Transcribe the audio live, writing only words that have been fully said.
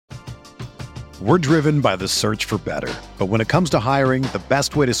We're driven by the search for better. But when it comes to hiring, the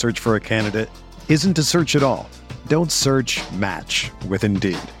best way to search for a candidate isn't to search at all. Don't search, match with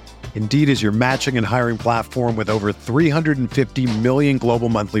Indeed. Indeed is your matching and hiring platform with over 350 million global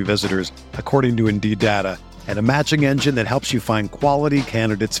monthly visitors, according to Indeed data, and a matching engine that helps you find quality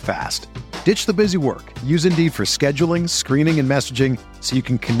candidates fast. Ditch the busy work. Use Indeed for scheduling, screening, and messaging so you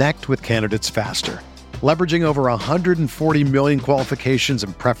can connect with candidates faster. Leveraging over 140 million qualifications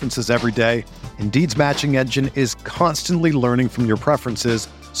and preferences every day, Indeed's matching engine is constantly learning from your preferences,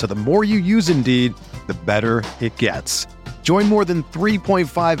 so the more you use Indeed, the better it gets. Join more than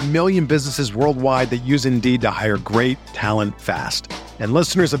 3.5 million businesses worldwide that use Indeed to hire great talent fast. And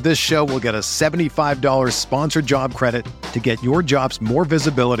listeners of this show will get a $75 sponsored job credit to get your jobs more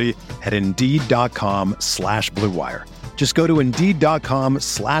visibility at Indeed.com/Blue Wire. Just go to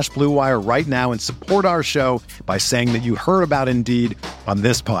Indeed.com/Blue Wire right now and support our show by saying that you heard about Indeed on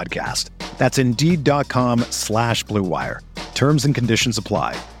this podcast. That's Indeed.com/Blue Wire. Terms and conditions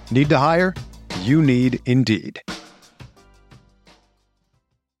apply. Need to hire? You need Indeed.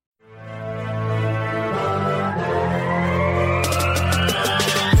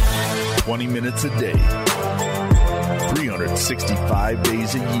 20 minutes a day, 365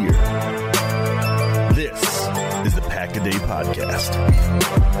 days a year. This is the Pack-A-Day Podcast.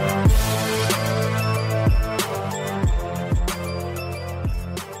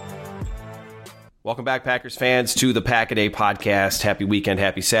 Welcome back, Packers fans, to the Pack-A-Day Podcast. Happy weekend,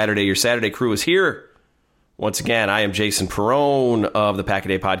 happy Saturday. Your Saturday crew is here. Once again, I am Jason Perrone of the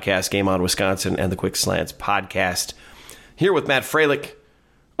Pack-A-Day Podcast, Game On Wisconsin, and the Quick Slants Podcast. Here with Matt Freilich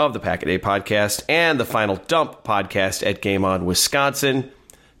of the Pack-A-Day Podcast and the Final Dump Podcast at Game On Wisconsin.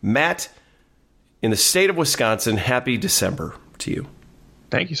 Matt, in the state of Wisconsin, happy December to you.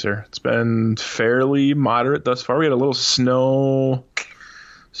 Thank you, sir. It's been fairly moderate thus far. We had a little snow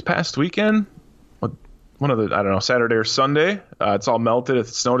this past weekend. Saturday or Sunday. It's all melted. It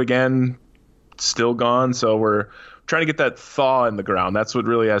snowed again. It's still gone. So we're trying to get that thaw in the ground. That's what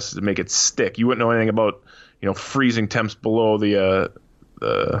really has to make it stick. You wouldn't know anything about, freezing temps below the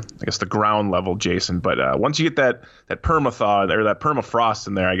ground level, Jason. But once you get that perma-thaw or that permafrost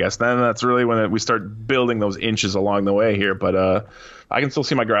in there, I guess, then that's really when we start building those inches along the way here. But I can still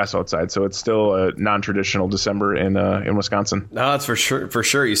see my grass outside, so it's still a non-traditional December in Wisconsin. No, that's for sure. For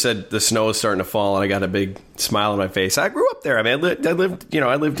sure, you said the snow is starting to fall, and I got a big smile on my face. I grew up there. I mean, I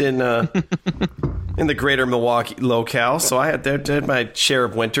lived in in the greater Milwaukee locale, so I had my share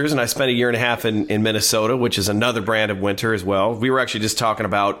of winters, and I spent a year and a half in Minnesota, which is another brand of winter as well. We were actually just talking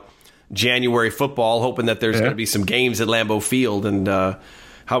about January football, hoping that there's going to be some games at Lambeau Field and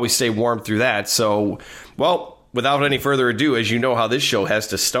how we stay warm through that. So, well, without any further ado, as you know how this show has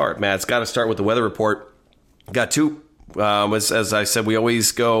to start, Matt, it's got to start with the weather report. Got two. As I said, we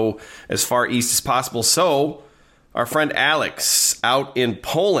always go as far east as possible. So, our friend Alex out in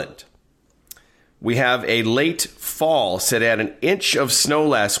Poland. We have a late fall, set at an inch of snow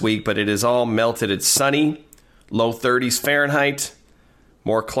last week, but it is all melted. It's sunny, low 30s Fahrenheit,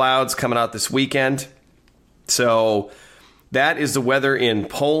 more clouds coming out this weekend. So that is the weather in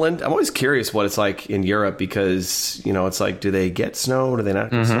Poland. I'm always curious what it's like in Europe because, it's like, do they get snow? Do they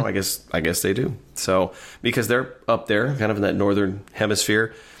not get snow? I guess they do. So because they're up there, kind of in that northern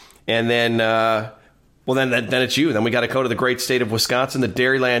hemisphere. And then, then it's you. Then we got to go to the great state of Wisconsin, the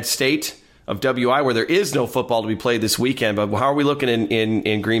Dairyland state of WI, where there is no football to be played this weekend. But how are we looking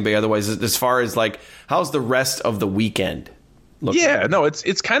in Green Bay otherwise, as far as like, how's the rest of the weekend looking? Yeah, no,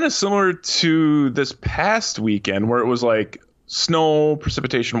 it's kind of similar to this past weekend where it was like snow,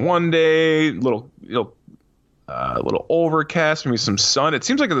 precipitation one day, little overcast, maybe some sun. It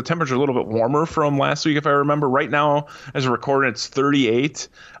seems like the temperature is a little bit warmer from last week, if I remember. Right now, as we're recording, it's 38.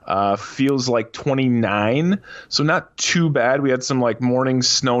 Feels like 29, so not too bad. We had some like morning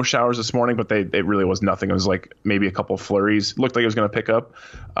snow showers this morning, but it really was nothing. It was like maybe a couple of flurries. Looked like it was going to pick up.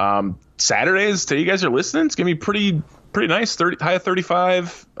 Saturdays, to you guys are listening, it's going to be pretty nice. High of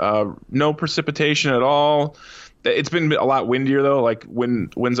 35. No precipitation at all. It's been a lot windier though, like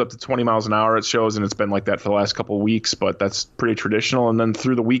winds up to 20 miles an hour it shows, and it's been like that for the last couple of weeks, but that's pretty traditional. And then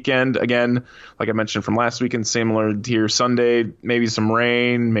through the weekend, again, like I mentioned from last weekend, similar here, Sunday, maybe some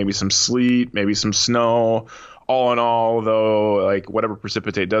rain, maybe some sleet, maybe some snow. All in all, though, like whatever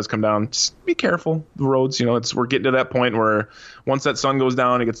precipitate does come down, just be careful. The roads, we're getting to that point where once that sun goes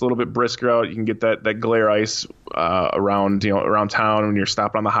down, it gets a little bit brisker out. You can get that glare ice around town when you're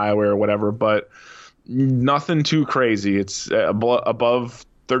stopping on the highway or whatever, but nothing too crazy. It's above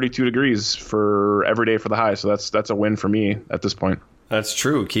 32 degrees for every day for the high, so that's a win for me at this point. That's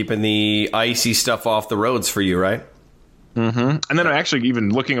true. Keeping the icy stuff off the roads for you, right? And then I'm actually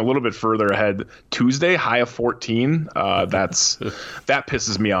even looking a little bit further ahead. Tuesday, high of 14. That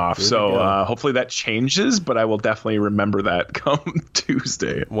pisses me off. So hopefully that changes, but I will definitely remember that come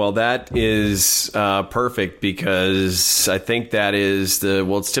Tuesday. Well, that is perfect because I think that is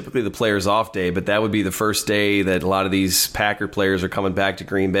it's typically the players' off day, but that would be the first day that a lot of these Packer players are coming back to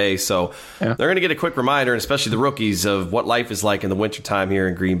Green Bay. So they're going to get a quick reminder, and especially the rookies, of what life is like in the wintertime here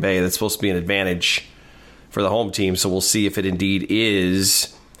in Green Bay. That's supposed to be an advantage for the home team, so we'll see if it indeed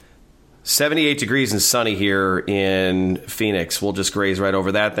is. 78 degrees and sunny here in Phoenix. We'll just graze right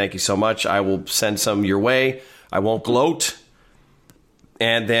over that. Thank you so much. I will send some your way. I won't gloat.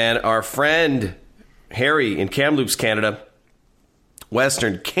 And then our friend Harry in Kamloops, Canada,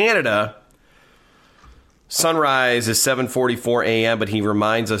 Western Canada, sunrise is 7:44 a.m., but he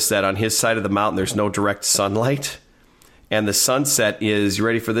reminds us that on his side of the mountain there's no direct sunlight. And the sunset is, you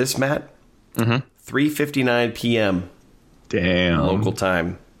ready for this, Matt? 3:59 p.m. Damn. Local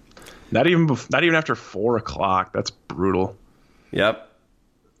time. Not even after 4 o'clock. That's brutal. Yep.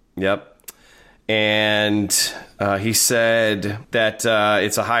 And he said that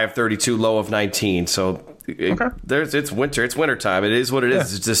it's a high of 32, low of 19. So it's winter. It's wintertime. It is what it is.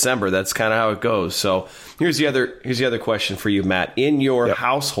 Yeah. It's December. That's kind of how it goes. So here's the other question for you, Matt. In your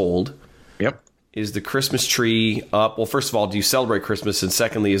household, is the Christmas tree up? Well, first of all, do you celebrate Christmas? And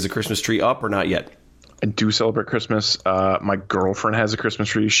secondly, is the Christmas tree up or not yet? I do celebrate Christmas. My girlfriend has a Christmas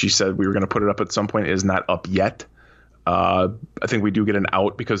tree. She said we were going to put it up at some point. It is not up yet. I think we do get an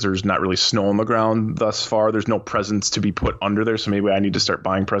out because there's not really snow on the ground thus far. There's no presents to be put under there. So maybe I need to start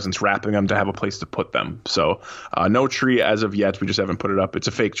buying presents, wrapping them to have a place to put them. So no tree as of yet. We just haven't put it up. It's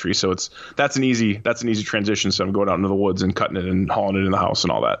a fake tree. So that's an easy transition. So I'm going out into the woods and cutting it and hauling it in the house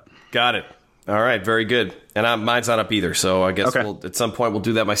and all that. Got it. All right. Very good. And mine's not up either. So I guess at some point we'll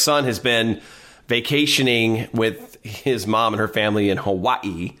do that. My son has been vacationing with his mom and her family in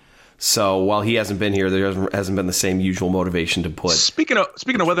Hawaii. So while he hasn't been here, there hasn't been the same usual motivation to put. Speaking of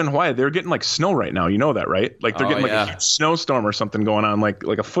weather in Hawaii, they're getting like snow right now. You know that, right? Like they're getting a huge snowstorm or something going on, like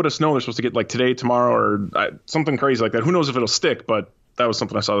a foot of snow. They're supposed to get like today, tomorrow, or something crazy like that. Who knows if it'll stick? But that was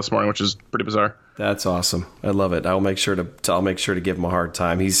something I saw this morning, which is pretty bizarre. That's awesome. I love it. I'll make sure to give him a hard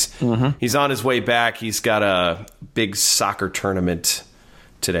time. He's on his way back. He's got a big soccer tournament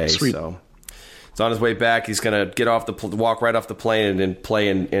today. Sweet. So he's on his way back. He's going to walk right off the plane and play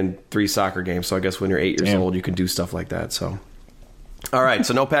in 3 soccer games. So I guess when you're 8 years old, you can do stuff like that. So, all right.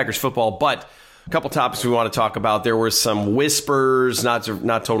 So no Packers football, but a couple topics we want to talk about. There were some whispers, not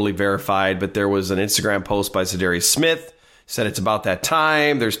totally verified, but there was an Instagram post by Za'Darius Smith. Said it's about that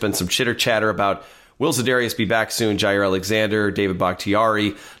time. There's been some chitter chatter about will Za'Darius be back soon? Jair Alexander, David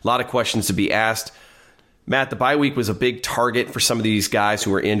Bakhtiari. A lot of questions to be asked. Matt, the bye week was a big target for some of these guys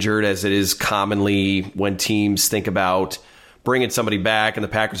who were injured, as it is commonly when teams think about bringing somebody back, and the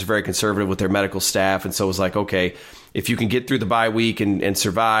Packers are very conservative with their medical staff. And so it was like, okay, if you can get through the bye week and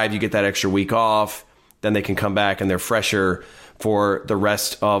survive, you get that extra week off, then they can come back and they're fresher for the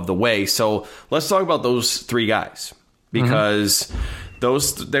rest of the way. So let's talk about those 3 guys, because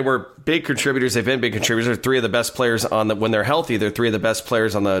they were big contributors. They've been big contributors. They're 3 of the best players when they're healthy. They're 3 of the best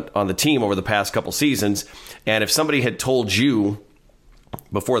players on the team over the past couple seasons. And if somebody had told you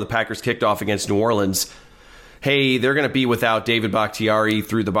before the Packers kicked off against New Orleans, hey, they're going to be without David Bakhtiari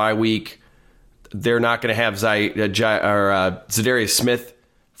through the bye week, they're not going to have Za'Darius Smith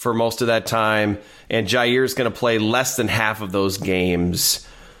for most of that time, and Jair's going to play less than half of those games,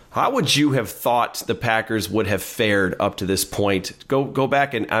 how would you have thought the Packers would have fared up to this point? Go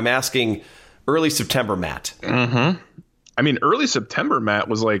back, and I'm asking early September, Matt. I mean, early September, Matt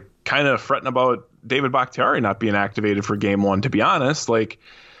was like kind of fretting about David Bakhtiari not being activated for game 1, to be honest. Like,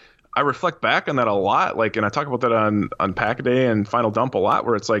 I reflect back on that a lot, and I talk about that on Pack-A-Day and Final Dump a lot,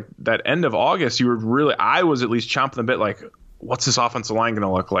 where it's like that end of August, I was at least chomping a bit like, what's this offensive line going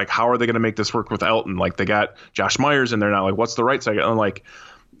to look like? How are they going to make this work with Elton? Like, they got Josh Myers in there now. Like, what's the right side? And like,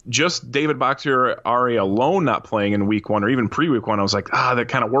 just David Bakhtiari alone not playing in week 1 or even pre-week 1, I was like, that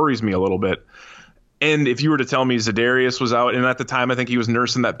kind of worries me a little bit. And if you were to tell me Za'Darius was out, and at the time I think he was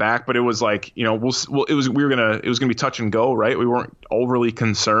nursing that back, but it was like, it was gonna be touch and go, right? We weren't overly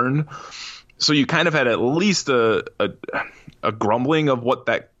concerned, so you kind of had at least a grumbling of what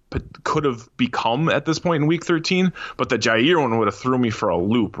that could have become at this point in week 13. But the Jair one would have threw me for a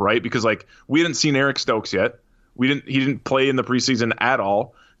loop, right? Because like we hadn't seen Eric Stokes yet. He didn't play in the preseason at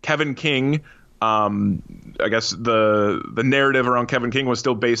all. Kevin King, I guess the narrative around Kevin King was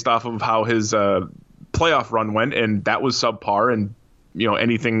still based off of how his playoff run went, and that was subpar. And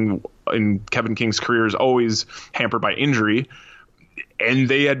anything in Kevin King's career is always hampered by injury. And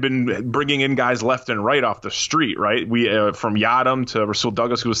they had been bringing in guys left and right off the street, right? We from Yadam to Rasul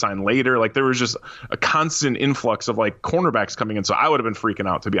Douglas, who was signed later. Like, there was just a constant influx of like cornerbacks coming in. So I would have been freaking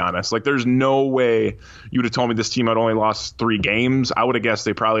out, to be honest. Like, there's no way you would have told me this team had only lost 3 games. I would have guessed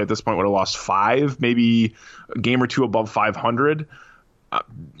they probably at this point would have lost 5, maybe a game or 2 above 500.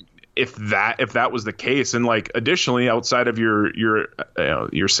 If that was the case. And like, additionally, outside of your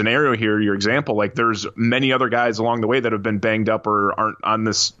scenario here, your example, like, there's many other guys along the way that have been banged up or aren't on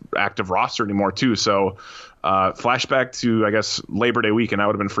this active roster anymore too. So flashback to, I guess, Labor Day weekend, I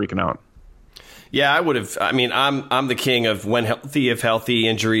would have been freaking out. Yeah, I would have. I mean, I'm the king of when healthy, if healthy,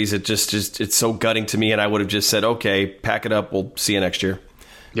 injuries. It just it's so gutting to me. And I would have just said, okay, pack it up. We'll see you next year.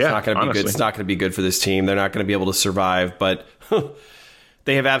 Yeah, it's not going to be good. It's not going to be good for this team. They're not going to be able to survive, but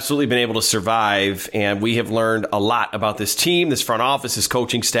they have absolutely been able to survive, and we have learned a lot about this team, this front office, this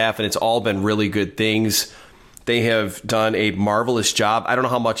coaching staff, and it's all been really good things. They have done a marvelous job. I don't know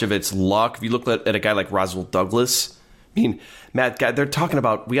how much of it's luck. If you look at a guy like Rasul Douglas, I mean, Matt, they're talking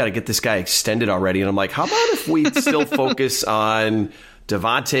about, we got to get this guy extended already, and I'm like, how about if we still focus on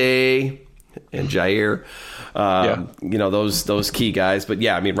Devontae and Jair, those key guys. But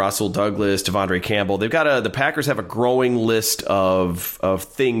yeah, I mean, Rasul Douglas, Devondre Campbell, the Packers have a growing list of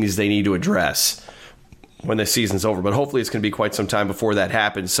things they need to address when the season's over. But hopefully it's going to be quite some time before that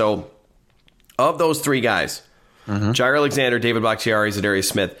happens. So of those 3 guys, Jair Alexander, David Bakhtiari, Za'Darius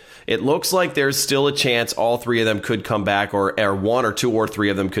Smith, it looks like there's still a chance all 3 of them could come back, or 1 or 2 or 3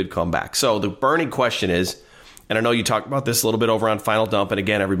 of them could come back. So the burning question is, and I know you talked about this a little bit over on Final Dump, and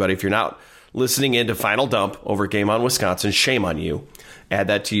again, everybody, if you're not listening into Final Dump over Game On Wisconsin, shame on you. Add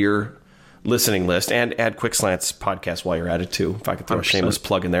that to your listening list, and add Quick Slants podcast while you're at it too, if I could throw 100%. A shameless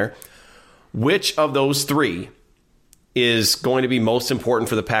plug in there. Which of those 3 is going to be most important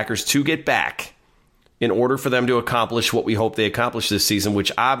for the Packers to get back in order for them to accomplish what we hope they accomplish this season,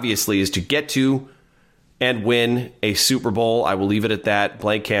 which obviously is to get to and win a Super Bowl? I will leave it at that.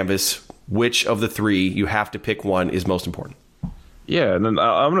 Blank canvas. Which of the 3, you have to pick one, is most important? Yeah, and then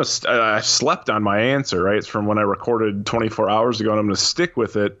I slept on my answer, right? It's from when I recorded 24 hours ago, and I'm going to stick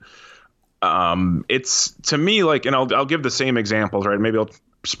with it. It's, to me, like, and I'll give the same examples, right? Maybe I'll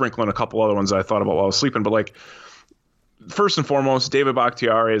sprinkle in a couple other ones that I thought about while I was sleeping, but like, first and foremost, David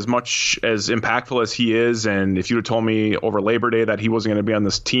Bakhtiari, as much as impactful as he is, and if you had told me over Labor Day that he wasn't going to be on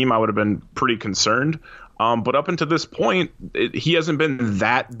this team, I would have been pretty concerned. But up until this point, he hasn't been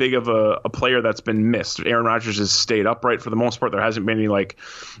that big of a player that's been missed. Aaron Rodgers has stayed upright for the most part. There hasn't been any like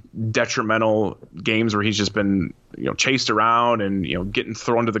detrimental games where he's just been, chased around and, getting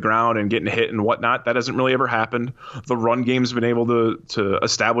thrown to the ground and getting hit and whatnot. That hasn't really ever happened. The run game's been able to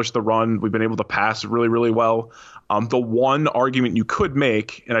establish the run. We've been able to pass really, really well. The one argument you could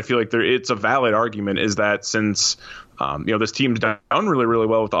make, and I feel like it's a valid argument, is that since this team's done really, really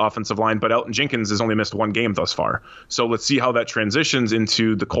well with the offensive line, but Elgton Jenkins has only missed 1 game thus far. So let's see how that transitions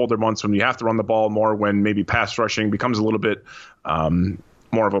into the colder months when you have to run the ball more, when maybe pass rushing becomes a little bit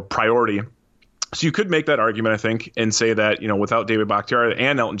more of a priority. So you could make that argument, I think, and say that, without David Bakhtiari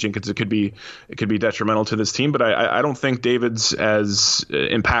and Elgton Jenkins, it could be detrimental to this team. But I don't think David's as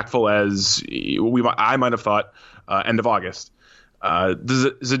impactful as I might have thought end of August.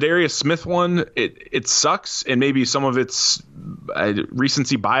 The Za'Darius Smith one, it sucks, and maybe some of it's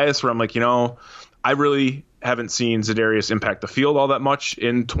recency bias where I'm like, I really haven't seen Za'Darius impact the field all that much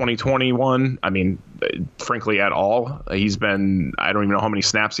in 2021. I mean, frankly, at all. He's been, I don't even know how many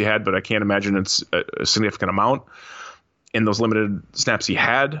snaps he had, but I can't imagine it's a significant amount in those limited snaps he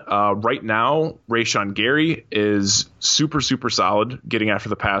had. Right now, Rashawn Gary is super, super solid getting after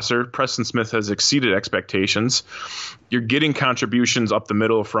the passer. Preston Smith has exceeded expectations. You're getting contributions up the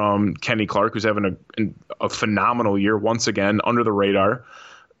middle from Kenny Clark, who's having a phenomenal year once again under the radar.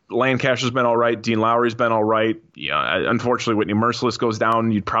 Lancaster's been all right. Dean Lowry's been all right. Unfortunately, Whitney Merciless goes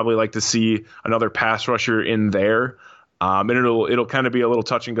down. You'd probably like to see another pass rusher in there. And it'll kind of be a little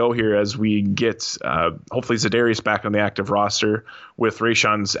touch and go here as we get hopefully Za'Darius back on the active roster with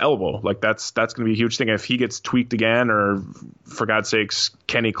Rashawn's elbow. Like that's going to be a huge thing. If he gets tweaked again, or for God's sakes,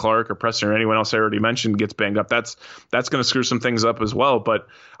 Kenny Clark or Preston or anyone else I already mentioned gets banged up, that's going to screw some things up as well. But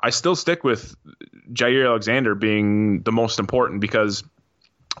I still stick with Jair Alexander being the most important, because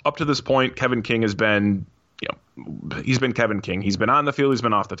up to this point, Kevin King has been, he's been Kevin King. He's been on the field. He's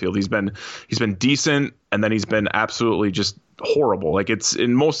been off the field. He's been decent, and then he's been absolutely just horrible. Like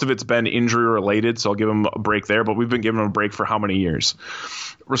most of it's been injury related, so I'll give him a break there. But we've been giving him a break for how many years?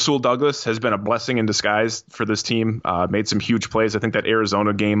 Rasul Douglas has been a blessing in disguise for this team. Made some huge plays. I think that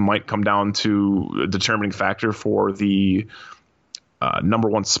Arizona game might come down to a determining factor for the number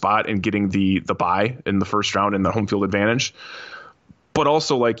 1 spot and getting the bye in the first round and the home field advantage. But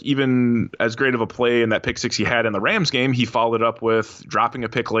also, like, even as great of a play in that pick six he had in the Rams game, he followed up with dropping a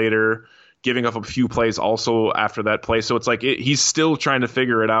pick later, giving up a few plays also after that play. So it's like he's still trying to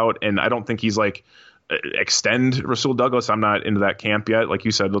figure it out, and I don't think he's like extend Rasul Douglas. I'm not into that camp yet. Like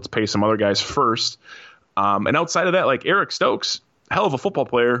you said, let's pay some other guys first. And outside of that, like Eric Stokes, hell of a football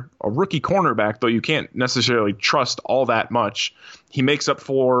player, a rookie cornerback, though you can't necessarily trust all that much. He makes up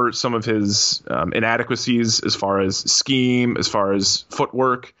for some of his inadequacies as far as scheme, as far as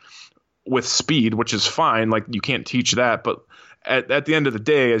footwork with speed, which is fine. Like, you can't teach that. But at the end of the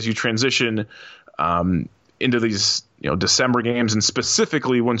day, as you transition into these December games, and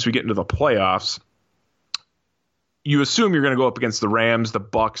specifically once we get into the playoffs, you assume you're going to go up against the Rams, the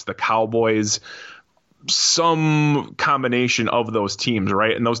Bucks, the Cowboys, some combination of those teams,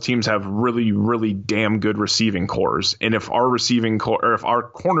 right? And those teams have really, really damn good receiving cores. And if our receiving core, or if our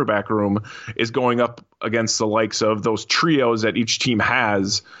cornerback room is going up against the likes of those trios that each team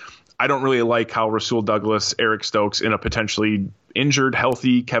has, I don't really like how Rasul Douglas, Eric Stokes, in a potentially injured,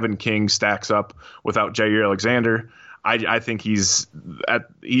 healthy Kevin King stacks up without Jair Alexander. I think he's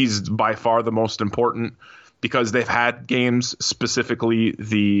by far the most important, because they've had games, specifically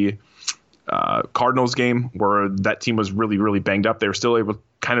the Cardinals game, where that team was really, really banged up. They were still able to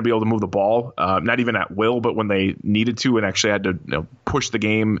kind of be able to move the ball, not even at will, but when they needed to, and actually had to push the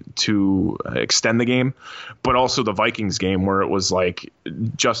game to extend the game. But also the Vikings game, where it was like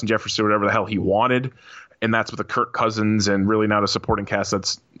Justin Jefferson, whatever the hell he wanted. And that's with a Kirk Cousins and really not a supporting cast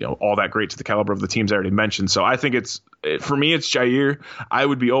that's all that great to the caliber of the teams I already mentioned. So I think for me, it's Jair. I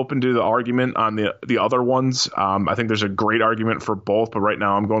would be open to the argument on the other ones. I think there's a great argument for both, but right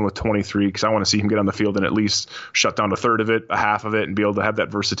now I'm going with 23 because I want to see him get on the field and at least shut down a third of it, a half of it, and be able to have that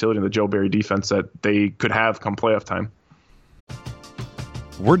versatility in the Joe Barry defense that they could have come playoff time.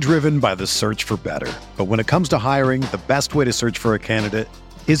 We're driven by the search for better. But when it comes to hiring, the best way to search for a candidate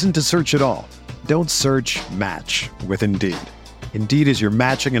isn't to search at all. Don't search, match with Indeed. Indeed is your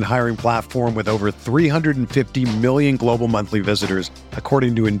matching and hiring platform with over 350 million global monthly visitors,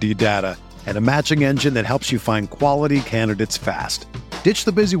 according to Indeed data, and a matching engine that helps you find quality candidates fast. Ditch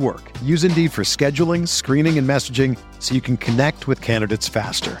the busy work. Use Indeed for scheduling, screening, and messaging so you can connect with candidates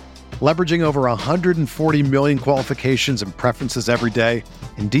faster. Leveraging over 140 million qualifications and preferences every day,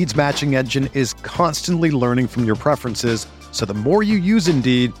 Indeed's matching engine is constantly learning from your preferences, so the more you use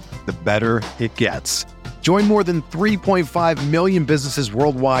Indeed, the better it gets. Join more than 3.5 million businesses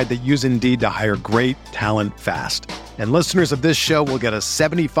worldwide that use Indeed to hire great talent fast. And listeners of this show will get a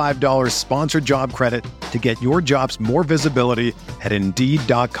 $75 sponsored job credit to get your jobs more visibility at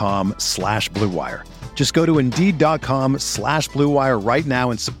Indeed.com/Blue Wire. Just go to Indeed.com/Blue Wire right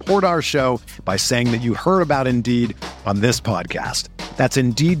now and support our show by saying that you heard about Indeed on this podcast. That's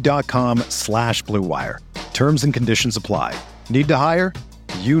Indeed.com/Blue Wire. Terms and conditions apply. Need to hire?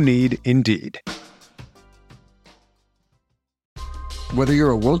 You need Indeed. Whether you're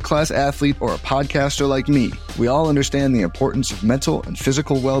a world-class athlete or a podcaster like me, we all understand the importance of mental and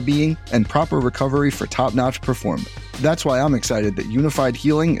physical well-being and proper recovery for top-notch performance. That's why I'm excited that Unified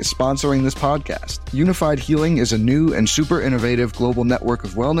Healing is sponsoring this podcast. Unified Healing is a new and super innovative global network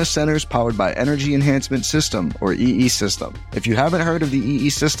of wellness centers powered by Energy Enhancement System, or EE System. If you haven't heard of the EE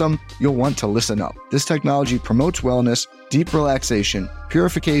System, you'll want to listen up. This technology promotes wellness, deep relaxation,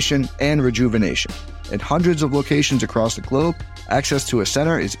 purification, and rejuvenation. At hundreds of locations across the globe, access to a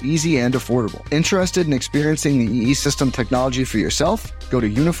center is easy and affordable. Interested in experiencing the EE System technology for yourself? Go to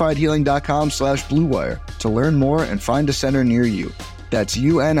unifiedhealing.com/Blue Wire to learn more and find a center near you. That's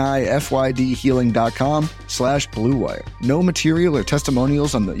UNIFYDhealing.com/Blue Wire. No material or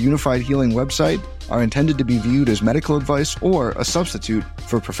testimonials on the Unified Healing website are intended to be viewed as medical advice or a substitute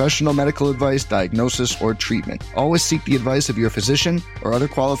for professional medical advice, diagnosis, or treatment. Always seek the advice of your physician or other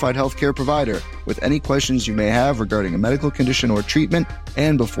qualified healthcare provider with any questions you may have regarding a medical condition or treatment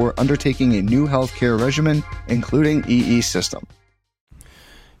and before undertaking a new healthcare regimen, including EE System.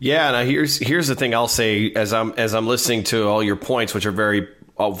 Yeah, now here's the thing I'll say as I'm listening to all your points, which are very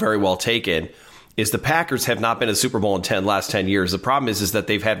well taken, is the Packers have not been a Super Bowl in last 10 years. The problem is that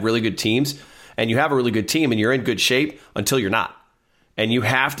they've had really good teams, and you have a really good team and you're in good shape until you're not. And you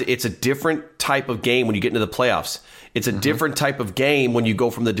have to, it's a different type of game when you get into the playoffs. It's a different type of game when you go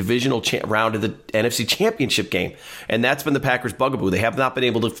from the divisional round to the NFC Championship game. And that's been the Packers' bugaboo. They have not been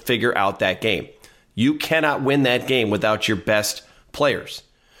able to figure out that game. You cannot win that game without your best players.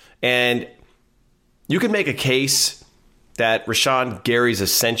 And you can make a case that Rashawn Gary's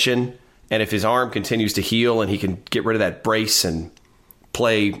ascension, and if his arm continues to heal and he can get rid of that brace and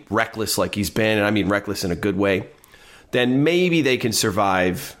play reckless like he's been, and I mean reckless in a good way, then maybe they can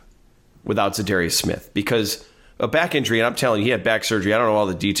survive without Zadarius Smith. Because a back injury, and I'm telling you, he had back surgery. I don't know all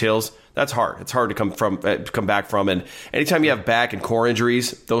the details. That's hard. It's hard to come back from. And anytime you have back and core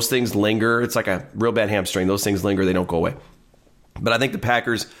injuries, those things linger. It's like a real bad hamstring. Those things linger. They don't go away. But I think the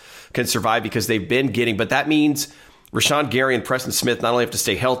Packers can survive because they've been getting. But that means Rashawn Gary and Preston Smith not only have to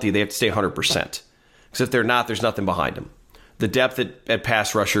stay healthy, they have to stay 100%. Because if they're not, there's nothing behind them. The depth at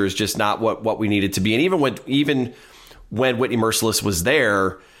pass rusher is just not what we needed to be. And even when Whitney Mercilus was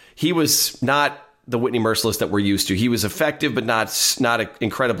there, he was not the Whitney Mercilus that we're used to. He was effective, but not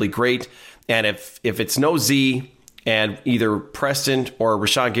incredibly great. And if it's no Z and either Preston or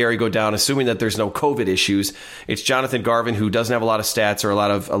Rashawn Gary go down, assuming that there's no COVID issues, it's Jonathan Garvin, who doesn't have a lot of stats or a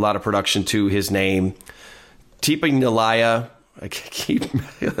lot of production to his name. Tipa Nalaya,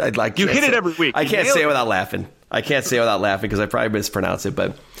 you hit it every week. I can't say it without laughing. Because I probably mispronounce it.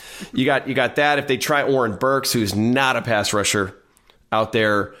 But you got that. If they try Oren Burks, who's not a pass rusher out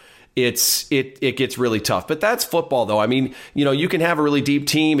there, it gets really tough. But that's football, though. I mean, you can have a really deep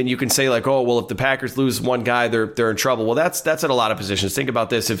team and you can say like, oh, well, if the Packers lose one guy, they're in trouble. Well, that's at a lot of positions. Think about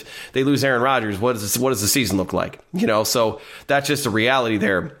this. If they lose Aaron Rodgers, what does the season look like? So that's just a reality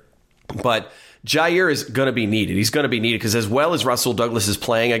there. But Jaire is going to be needed. He's going to be needed because as well as Russell Douglas is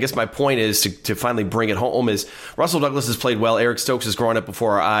playing, I guess my point is to finally bring it home is Russell Douglas has played well. Eric Stokes is growing up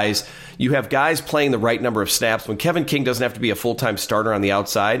before our eyes. You have guys playing the right number of snaps. When Kevin King doesn't have to be a full-time starter on the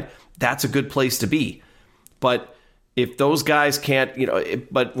outside, that's a good place to be. But if those guys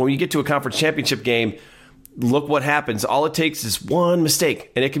can't, but when you get to a conference championship game, look what happens. All it takes is one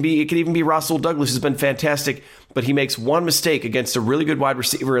mistake. And it can even be Russell Douglas, who's been fantastic, but he makes one mistake against a really good wide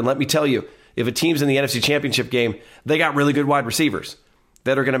receiver. And let me tell you, if a team's in the NFC Championship game, they got really good wide receivers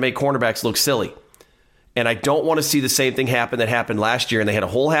that are going to make cornerbacks look silly. And I don't want to see the same thing happen that happened last year, and they had a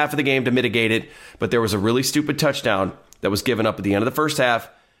whole half of the game to mitigate it, but there was a really stupid touchdown that was given up at the end of the first half,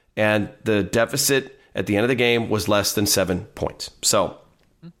 and the deficit at the end of the game was less than 7 points. So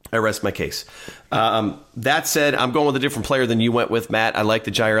I rest my case. That said, I'm going with a different player than you went with, Matt. I like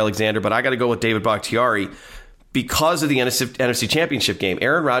the Jaire Alexander, but I got to go with David Bakhtiari. Because of the NFC Championship game,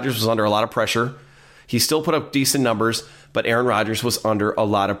 Aaron Rodgers was under a lot of pressure. He still put up decent numbers, but Aaron Rodgers was under a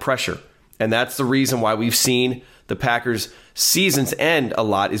lot of pressure. And that's the reason why we've seen the Packers' seasons end a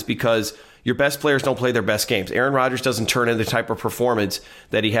lot, is because your best players don't play their best games. Aaron Rodgers doesn't turn in the type of performance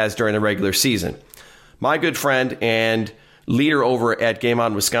that he has during the regular season. My good friend and leader over at Game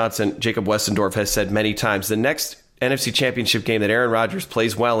On Wisconsin, Jacob Westendorf, has said many times the next NFC Championship game that Aaron Rodgers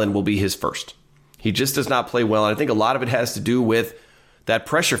plays well in will be his first. He just does not play well, and I think a lot of it has to do with that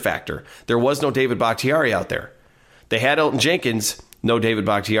pressure factor. There was no David Bakhtiari out there. They had Elton Jenkins, no David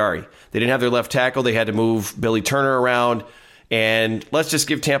Bakhtiari. They didn't have their left tackle. They had to move Billy Turner around, and let's just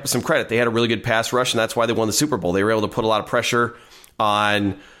give Tampa some credit. They had a really good pass rush, and that's why they won the Super Bowl. They were able to put a lot of pressure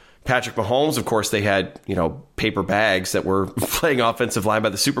on Patrick Mahomes. Of course, they had paper bags that were playing offensive line by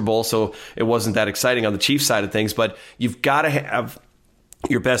the Super Bowl, so it wasn't that exciting on the Chiefs side of things, but you've got to have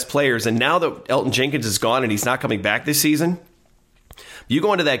your best players. And now that Elton Jenkins is gone and he's not coming back this season, you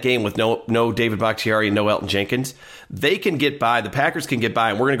go into that game with no David Bakhtiari and no Elton Jenkins, they can get by. The Packers can get by,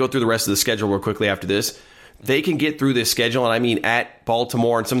 and we're going to go through the rest of the schedule real quickly after this. They can get through this schedule, and I mean at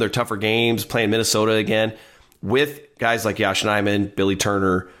Baltimore and some of their tougher games, playing Minnesota again, with guys like Yosh Nijman, Billy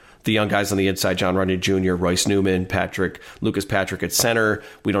Turner, the young guys on the inside, John Runyon Jr., Royce Newman, Lucas Patrick at center.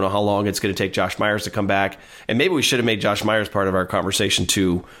 We don't know how long it's going to take Josh Myers to come back. And maybe we should have made Josh Myers part of our conversation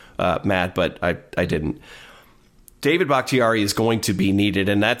too, Matt, but I didn't. David Bakhtiari is going to be needed,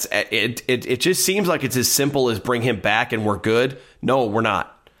 and that's it. It just seems like it's as simple as bring him back and we're good. No, we're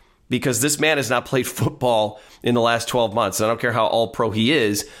not. Because this man has not played football in the last 12 months. I don't care how all-pro he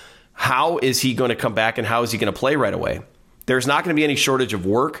is. How is he going to come back, and how is he going to play right away? There's not going to be any shortage of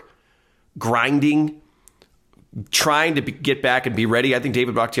work, grinding, trying to get back and be ready. I think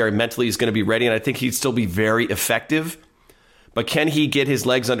David Bakhtiari mentally is going to be ready, and I think he'd still be very effective. But can he get his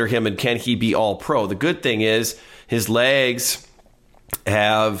legs under him, and can he be all pro? The good thing is his legs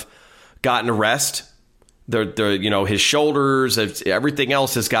have gotten a rest. His shoulders, everything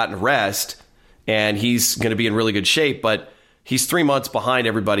else has gotten rest, and he's going to be in really good shape. But he's 3 months behind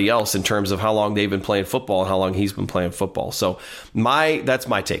everybody else in terms of how long they've been playing football and how long he's been playing football. So that's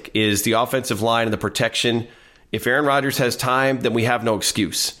my take, is the offensive line and the protection. If Aaron Rodgers has time, then we have no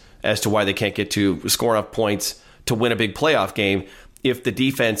excuse as to why they can't get to score enough points to win a big playoff game. If the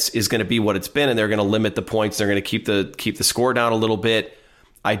defense is going to be what it's been and they're going to limit the points, they're going to keep the score down a little bit.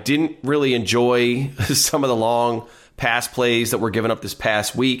 I didn't really enjoy some of the long pass plays that were given up this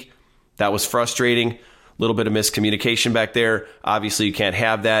past week. That was frustrating. A little bit of miscommunication back there. Obviously, you can't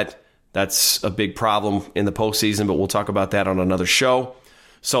have that. That's a big problem in the postseason, but we'll talk about that on another show.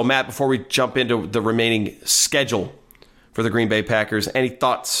 So, Matt, before we jump into the remaining schedule for the Green Bay Packers, any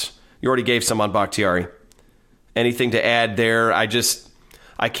thoughts? You already gave some on Bakhtiari. Anything to add there? I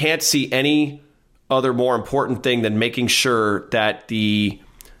can't see any other more important thing than making sure that the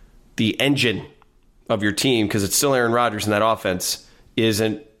engine of your team, because it's still Aaron Rodgers in that offense,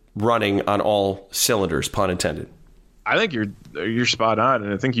 isn't running on all cylinders, pun intended. I think you're spot on,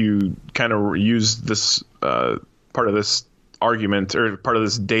 and I think you kind of use this part of this argument or part of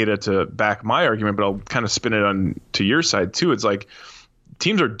this data to back my argument, but I'll kind of spin it on to your side too. It's like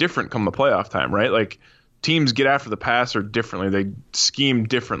teams are different come the playoff time, right? Like teams get after the passer differently. They scheme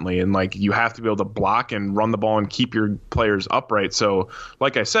differently, and like you have to be able to block and run the ball and keep your players upright. So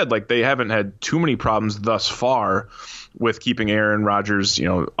like I said, like they haven't had too many problems thus far with keeping Aaron Rodgers,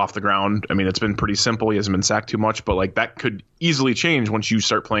 off the ground. I mean, it's been pretty simple. He hasn't been sacked too much, but like that could easily change once you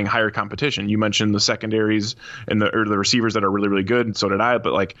start playing higher competition. You mentioned the secondaries and the receivers that are really, really good, and so did I.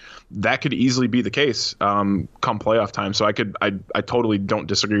 But like that could easily be the case come playoff time. So I totally don't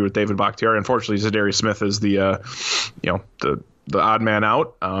disagree with David Bakhtiari. Unfortunately, Zadarius Smith is the odd man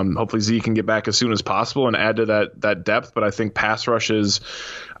out. Hopefully Z can get back as soon as possible and add to that depth. But I think pass rush is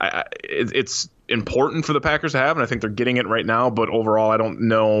it's important for the Packers to have, and I think they're getting it right now. But overall, I don't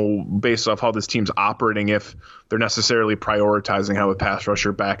know, based off how this team's operating, if they're necessarily prioritizing how a pass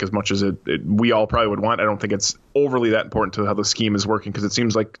rusher back as much as we all probably would want. I don't think it's overly that important to how the scheme is working, because it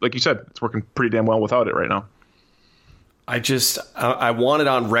seems like you said, it's working pretty damn well without it right now. I want it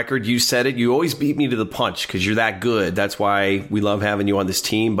on record. You said it. You always beat me to the punch because you're that good. That's why we love having you on this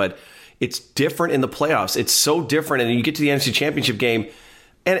team. But it's different in the playoffs. It's so different. And you get to the NFC Championship game,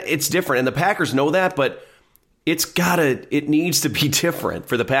 and it's different. And the Packers know that, but it needs to be different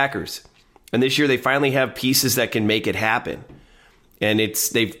for the Packers. And this year they finally have pieces that can make it happen. And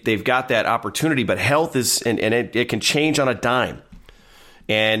they've got that opportunity, but health is, and it can change on a dime.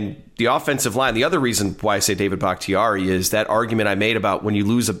 And the offensive line, the other reason why I say David Bakhtiari is that argument I made about when you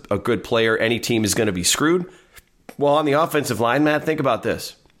lose a good player, any team is going to be screwed. Well, on the offensive line, Matt, think about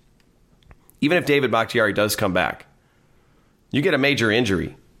this. Even if David Bakhtiari does come back, you get a major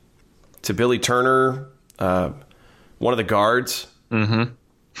injury to Billy Turner, one of the guards.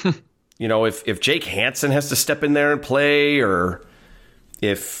 Mm-hmm. If Jake Hansen has to step in there and play, or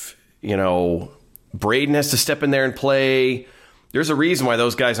if, Braden has to step in there and play, there's a reason why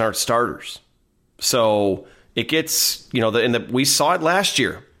those guys aren't starters. So it gets, we saw it last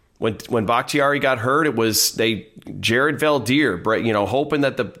year when Bakhtiari got hurt. It was Jared Veldheer, hoping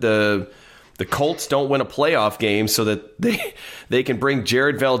that the Colts don't win a playoff game so that they can bring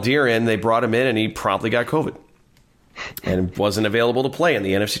Jared Veldheer in. They brought him in, and he promptly got COVID and wasn't available to play in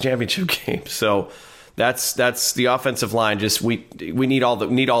the NFC Championship game. So that's the offensive line. Just we need all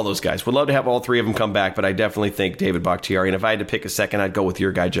those guys. Would love to have all three of them come back, but I definitely think David Bakhtiari. And if I had to pick a second, I'd go with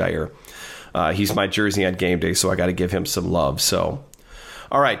your guy Jair. He's my jersey on game day, so I got to give him some love. So,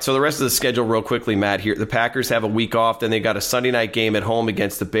 all right. So the rest of the schedule, real quickly, Matt. Here, the Packers have a week off. Then they got a Sunday night game at home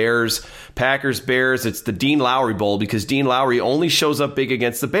against the Bears. Packers-Bears. It's the Dean Lowry Bowl because Dean Lowry only shows up big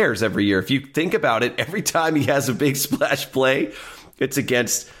against the Bears every year. If you think about it, every time he has a big splash play, it's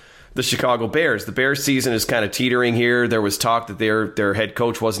against the Chicago Bears. The Bears season is kind of teetering here. There was talk that their head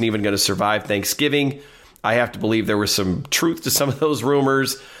coach wasn't even going to survive Thanksgiving. I have to believe there was some truth to some of those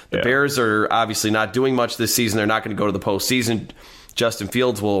rumors. The Bears are obviously not doing much this season. They're not going to go to the postseason. Justin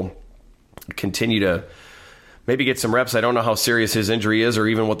Fields will continue to maybe get some reps. I don't know how serious his injury is or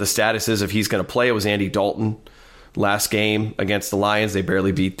even what the status is if he's going to play. It was Andy Dalton last game against the Lions. They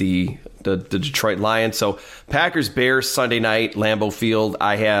barely beat the Detroit Lions. So Packers-Bears Sunday night, Lambeau Field.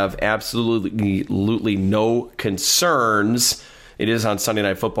 I have absolutely no concerns. It is on Sunday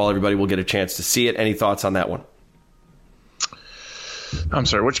Night Football. Everybody will get a chance to see it. Any thoughts on that one? I'm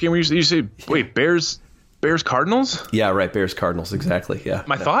sorry, which game were you say? Wait, Bears Cardinals? Yeah, right. Bears Cardinals. Exactly. Yeah.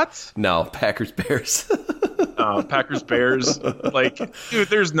 My thoughts? No, Packers Bears. Packers Bears. Like, dude,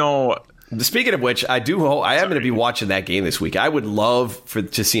 there's no. Speaking of which, I am going to be watching that game this week. I would love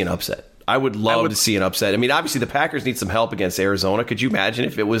to see an upset. I would love to see an upset. I mean, obviously the Packers need some help against Arizona. Could you imagine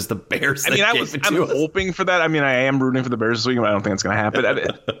if it was the Bears? I'm hoping for that. I mean, I am rooting for the Bears this week, but I don't think it's going to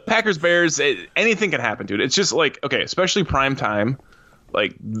happen. Packers Bears, anything can happen, dude. It's just like, okay, especially prime time.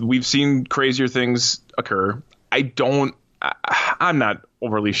 Like, we've seen crazier things occur. I'm not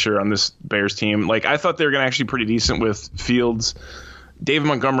overly sure on this Bears team. Like, I thought they were going to actually be pretty decent with Fields. David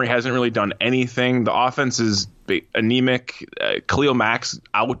Montgomery hasn't really done anything. The offense is anemic. Khalil Mack's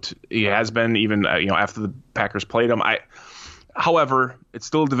out. He has been even after the Packers played him. However, it's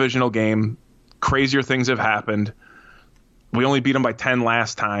still a divisional game. Crazier things have happened. we only beat them by 10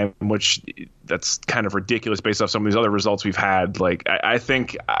 last time, which that's kind of ridiculous based off some of these other results we've had. Like, I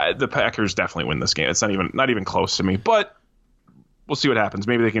think the Packers definitely win this game. It's not even close to me, but we'll see what happens.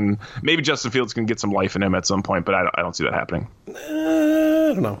 Maybe Justin Fields can get some life in him at some point, but I don't see that happening.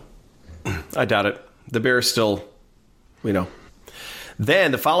 I don't know. I doubt it. The Bears still,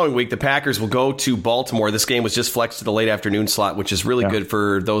 Then the following week, the Packers will go to Baltimore. This game was just flexed to the late afternoon slot, which is really good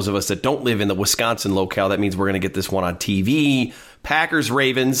for those of us that don't live in the Wisconsin locale. That means we're going to get this one on TV.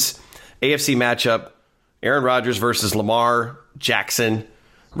 Packers-Ravens, AFC matchup. Aaron Rodgers versus Lamar Jackson.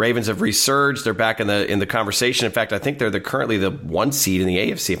 Ravens have resurged. They're back in the conversation. In fact, I think they're currently the 1 seed in the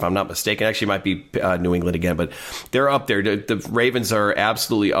AFC, if I'm not mistaken. Actually, it might be New England again, but they're up there. The Ravens are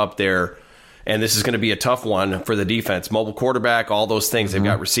absolutely up there. And this is going to be a tough one for the defense. Mobile quarterback, all those things. They've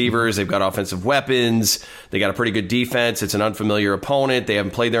got receivers. They've got offensive weapons. They got a pretty good defense. It's an unfamiliar opponent. They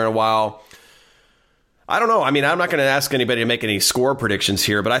haven't played there in a while. I don't know. I mean, I'm not going to ask anybody to make any score predictions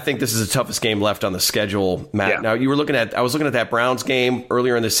here, but I think this is the toughest game left on the schedule, Matt. Yeah. Now, I was looking at that Browns game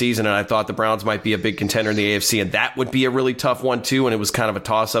earlier in the season, and I thought the Browns might be a big contender in the AFC, and that would be a really tough one, too, and it was kind of a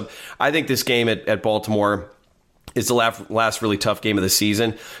toss-up. I think this game at Baltimore is the last really tough game of the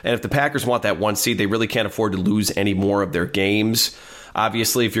season. And if the Packers want that 1 seed, they really can't afford to lose any more of their games.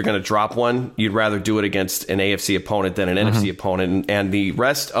 Obviously, if you're going to drop one, you'd rather do it against an AFC opponent than an NFC opponent. And the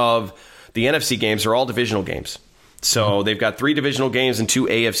rest of the NFC games are all divisional games. So they've got 3 divisional games and 2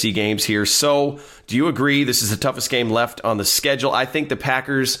 AFC games here. So do you agree this is the toughest game left on the schedule? I think the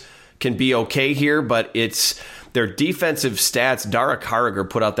Packers can be okay here, but it's their defensive stats. Dara Carragher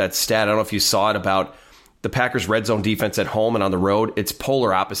put out that stat. I don't know if you saw it about the Packers' red zone defense at home and on the road. It's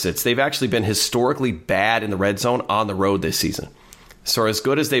polar opposites. They've actually been historically bad in the red zone on the road this season. So as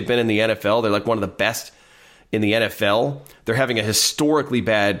good as they've been in the NFL, they're like one of the best in the NFL. They're having a historically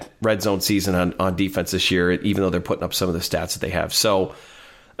bad red zone season on defense this year, even though they're putting up some of the stats that they have. So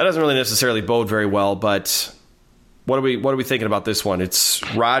that doesn't really necessarily bode very well, but what are we thinking about this one? It's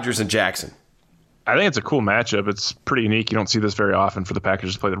Rodgers and Jackson. I think it's a cool matchup. It's pretty unique. You don't see this very often for the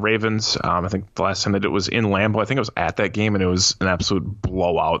Packers to play the Ravens. I think the last time they did it was in Lambeau. I think it was at that game, and it was an absolute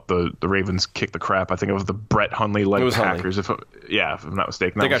blowout. The Ravens kicked the crap. I think it was the Brett Hundley-led Packers. If I'm not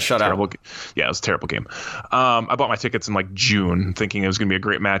mistaken. They got shut out. Yeah, it was a terrible game. I bought my tickets in like June thinking it was going to be a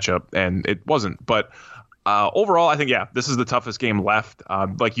great matchup, and it wasn't. But overall, I think, this is the toughest game left.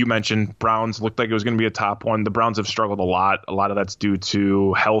 Like you mentioned, Browns looked like it was going to be a top one. The Browns have struggled a lot. A lot of that's due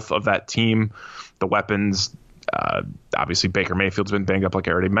to health of that team. The weapons, obviously Baker Mayfield's been banged up, like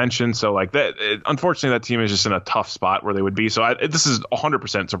I already mentioned. So like that, unfortunately, that team is just in a tough spot where they would be. So this is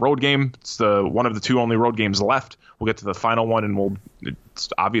 100%. It's a road game. It's the one of the 2 only road games left. We'll get to the final one, and it's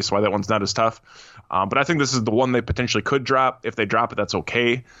obvious why that one's not as tough. But I think this is the one they potentially could drop. If they drop it, that's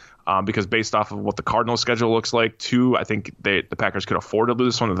okay. Because based off of what the Cardinals' schedule looks like, too, I think the Packers could afford to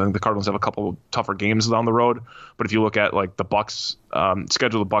lose this one. I think the Cardinals have a couple of tougher games down the road. But if you look at like the Bucs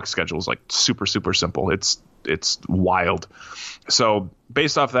schedule, the Bucs schedule is like super, super simple. It's wild. So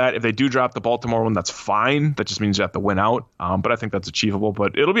based off that, if they do drop the Baltimore one, that's fine. That just means you have to win out. But I think that's achievable.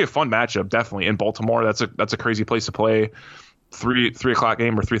 But it'll be a fun matchup, definitely in Baltimore. That's a crazy place to play. 3 o'clock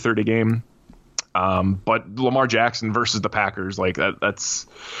game or 3:30 game. But Lamar Jackson versus the Packers, like that's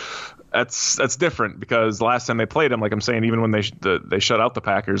different, because the last time they played him, like I'm saying, even when they shut out the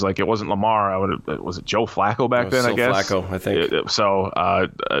Packers, like it wasn't Lamar. Was it Joe Flacco back then? I guess Flacco, I think. So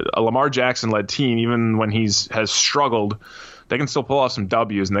a Lamar Jackson led team, even when has struggled, they can still pull off some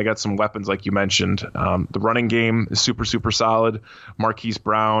W's, and they got some weapons like you mentioned. The running game is super, super solid. Marquise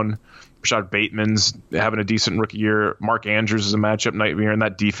Brown, Rashad Bateman's having a decent rookie year. Mark Andrews is a matchup nightmare, and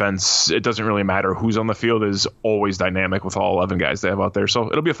that defense, it doesn't really matter who's on the field, is always dynamic with all 11 guys they have out there.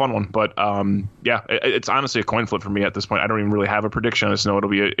 So it'll be a fun one. But it's honestly a coin flip for me at this point. I don't even really have a prediction. I just know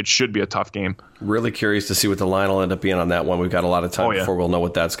it should be a tough game. Really curious to see what the line will end up being on that one. We've got a lot of time before we'll know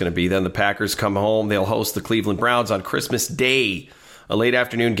what that's going to be. Then the Packers come home. They'll host the Cleveland Browns on Christmas Day, a late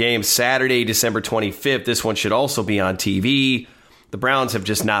afternoon game, Saturday, December 25th. This one should also be on TV. The Browns have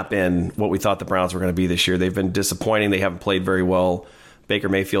just not been what we thought the Browns were going to be this year. They've been disappointing. They haven't played very well. Baker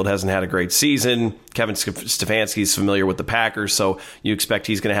Mayfield hasn't had a great season. Kevin Stefanski is familiar with the Packers, so you expect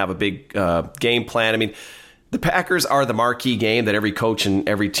he's going to have a big game plan. I mean, the Packers are the marquee game that every coach and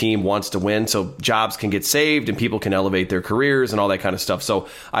every team wants to win, so jobs can get saved and people can elevate their careers and all that kind of stuff. So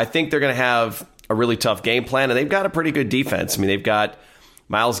I think they're going to have a really tough game plan, and they've got a pretty good defense. I mean, they've got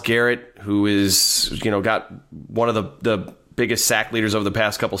Myles Garrett, who is, got one of the biggest sack leaders over the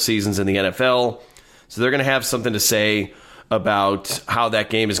past couple seasons in the NFL. So they're going to have something to say about how that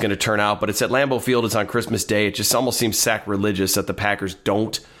game is going to turn out. But it's at Lambeau Field. It's on Christmas Day. It just almost seems sacrilegious that the Packers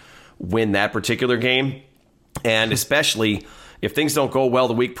don't win that particular game. And especially if things don't go well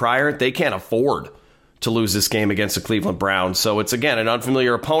the week prior, they can't afford to lose this game against the Cleveland Browns. So it's, again, an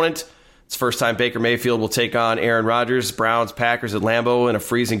unfamiliar opponent. It's the first time Baker Mayfield will take on Aaron Rodgers, Browns, Packers at Lambeau in a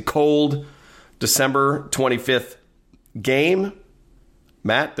freezing cold December 25th game.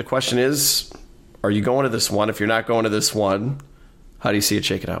 Matt, the question is, are you going to this one? If you're not going to this one, how do you see it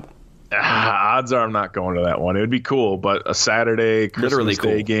shaking out? Odds are I'm not going to that one. It would be cool, but a Saturday Christmas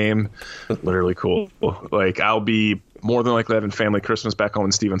Day game, literally cool. Like, I'll be more than likely having family Christmas back home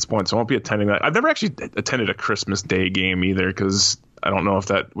in Stevens Point, so I won't be attending that. I've never actually attended a Christmas Day game either, because I don't know if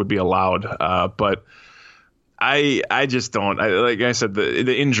that would be allowed. But I just don't. Like I said,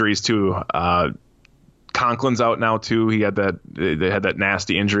 the injuries too. Conklin's out now too. They had that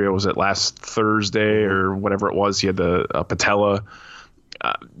nasty injury. Was it last Thursday or whatever it was? He had the patella.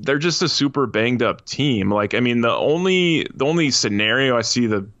 They're just a super banged up team. Like, I mean, the only scenario I see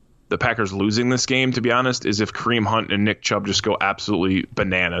the Packers losing this game, to be honest, is if Kareem Hunt and Nick Chubb just go absolutely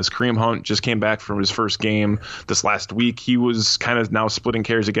bananas. Kareem Hunt just came back from his first game this last week. He was kind of now splitting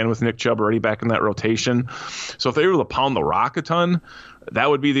carries again with Nick Chubb, already back in that rotation. So if they were able to pound the rock a ton, that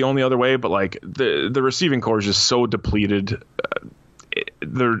would be the only other way. But like the receiving core is just so depleted.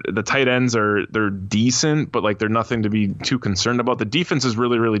 The tight ends they're decent, but like they're nothing to be too concerned about. The defense is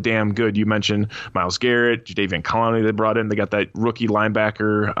really, really damn good. You mentioned Myles Garrett, Jadeveon Clowney they brought in. They got that rookie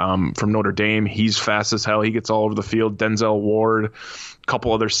linebacker from Notre Dame. He's fast as hell. He gets all over the field. Denzel Ward, a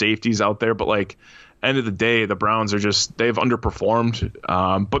couple other safeties out there. But like, end of the day, the Browns they've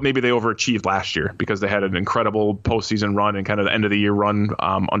underperformed, but maybe they overachieved last year because they had an incredible postseason run and kind of the end of the year run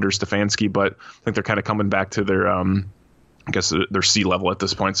under Stefanski. But I think they're kind of coming back to their I guess they're sea level at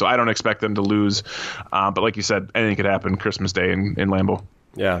this point. So I don't expect them to lose. But like you said, anything could happen Christmas Day in Lambeau.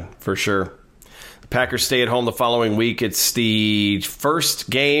 Yeah, for sure. The Packers stay at home the following week. It's the first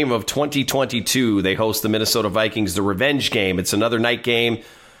game of 2022. They host the Minnesota Vikings, the revenge game. It's another night game.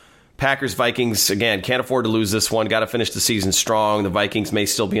 Packers-Vikings, again, can't afford to lose this one. Got to finish the season strong. The Vikings may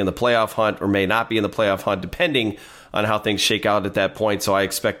still be in the playoff hunt or may not be in the playoff hunt, depending on how things shake out at that point. So I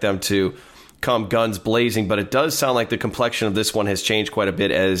expect them to come guns blazing, but it does sound like the complexion of this one has changed quite a bit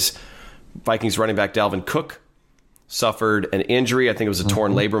as Vikings running back Dalvin Cook suffered an injury. I think it was a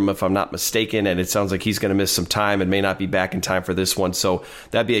torn labrum, if I'm not mistaken, and it sounds like he's going to miss some time and may not be back in time for this one. So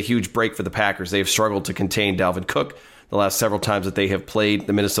that'd be a huge break for the Packers. They have struggled to contain Dalvin Cook the last several times that they have played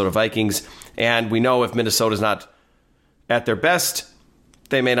the Minnesota Vikings, and we know if Minnesota's not at their best,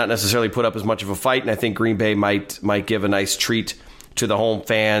 they may not necessarily put up as much of a fight, and I think Green Bay might give a nice treat to the home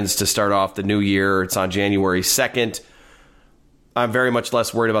fans to start off the new year. It's on January 2nd. I'm very much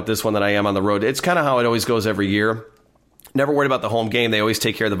less worried about this one than I am on the road. It's kind of how it always goes every year. Never worried about the home game. They always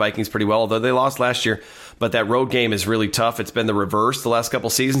take care of the Vikings pretty well, although they lost last year. But that road game is really tough. It's been the reverse the last couple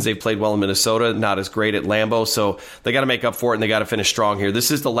seasons. They've played well in Minnesota, not as great at Lambeau. So they got to make up for it, and they got to finish strong here. This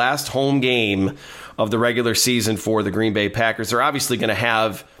is the last home game of the regular season for the Green Bay Packers. They're obviously going to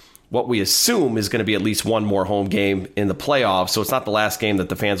have what we assume is going to be at least one more home game in the playoffs. So it's not the last game that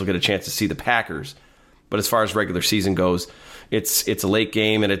the fans will get a chance to see the Packers. But as far as regular season goes, it's a late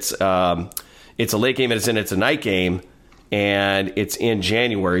game, and it's a late game, and it's a night game, and it's in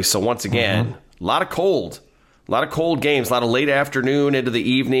January. So once again, a lot of cold games, a lot of late afternoon into the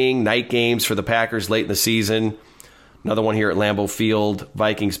evening, night games for the Packers late in the season. Another one here at Lambeau Field,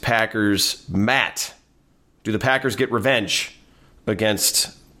 Vikings, Packers. Matt, do the Packers get revenge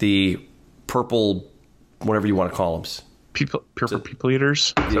against the purple, whatever you want to call them? Purple people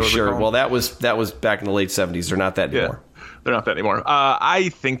eaters? Sure. Well, that was back in the late 70s. They're not that anymore. Yeah, they're not that anymore. I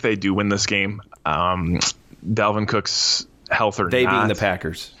think they do win this game. Dalvin Cook's health or they not. being the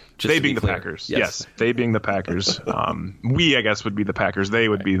Packers. They being the Packers. Yes. They being the Packers. We, I guess, would be the Packers. They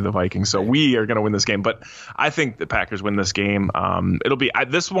would be the Vikings. So we are going to win this game. But I think the Packers win this game. It'll be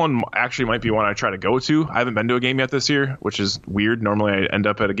this one actually might be one I try to go to. I haven't been to a game yet this year, which is weird. Normally I end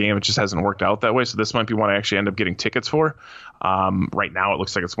up at a game. It just hasn't worked out that way. So this might be one I actually end up getting tickets for. Right now it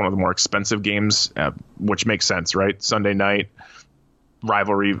looks like it's one of the more expensive games, which makes sense, right? Sunday night.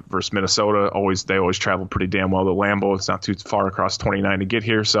 Rivalry versus Minnesota. They always travel pretty damn well to Lambeau. It's not too far across 29 to get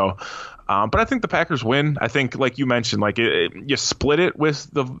here. So, but I think the Packers win. I think, like you mentioned, like you split it with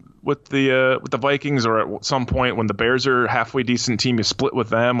the Vikings, or at some point when the Bears are a halfway decent team, you split with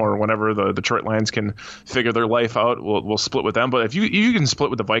them, or whenever the Detroit Lions can figure their life out, we'll split with them. But if you can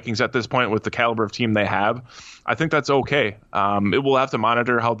split with the Vikings at this point with the caliber of team they have, I think that's okay. It will have to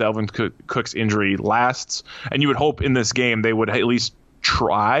monitor how Dalvin Cook's injury lasts, and you would hope in this game they would at least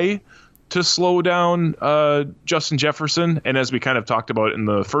try to slow down Justin Jefferson. And as we kind of talked about in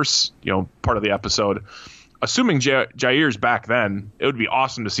the first part of the episode, assuming Jair's back then, it would be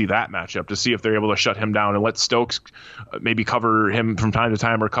awesome to see that matchup, to see if they're able to shut him down and let Stokes maybe cover him from time to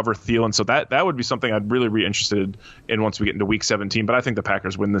time or cover Thielen. So that would be something I'd really be interested in once we get into Week 17. But I think the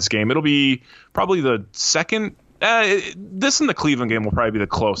Packers win this game. It'll be probably the second. This and the Cleveland game will probably be the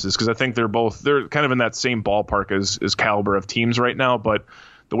closest, because I think they're kind of in that same ballpark as caliber of teams right now. But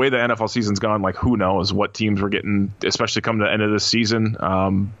the way the NFL season's gone, like, who knows what teams we're getting, especially come to the end of this season,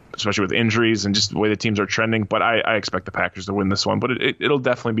 especially with injuries and just the way the teams are trending. But I expect the Packers to win this one. But it'll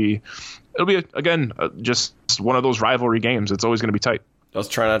definitely be again, just one of those rivalry games. It's always going to be tight. Let's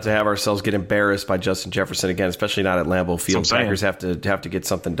try not to have ourselves get embarrassed by Justin Jefferson again, especially not at Lambeau Field. Packers have to get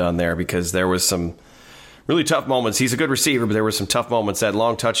something done there, because there was some really tough moments. He's a good receiver, but there were some tough moments. That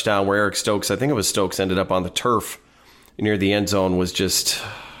long touchdown where Eric Stokes, I think it was Stokes, ended up on the turf near the end zone, was just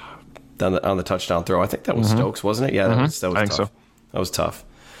on the touchdown throw. I think that was Stokes, wasn't it? Yeah, that was I think tough. So. That was tough.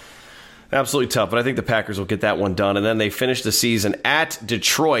 Absolutely tough, but I think the Packers will get that one done. And then they finish the season at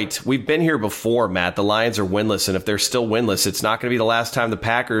Detroit. We've been here before, Matt. The Lions are winless, and if they're still winless, it's not going to be the last time the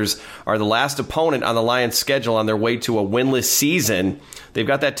Packers are the last opponent on the Lions' schedule on their way to a winless season. They've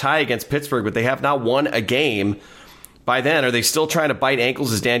got that tie against Pittsburgh, but they have not won a game. By then, are they still trying to bite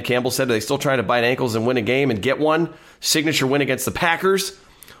ankles, as Dan Campbell said? Are they still trying to bite ankles and win a game and get one signature win against the Packers?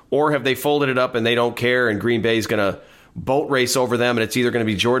 Or have they folded it up and they don't care, and Green Bay is going to boat race over them, and it's either going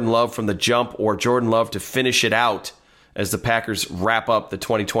to be Jordan Love from the jump or Jordan Love to finish it out as the Packers wrap up the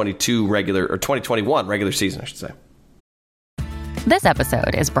 2021 regular season, I should say. This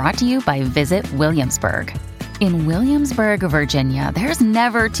episode is brought to you by Visit Williamsburg. In Williamsburg, Virginia, there's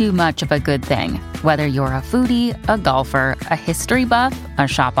never too much of a good thing. Whether you're a foodie, a golfer, a history buff, a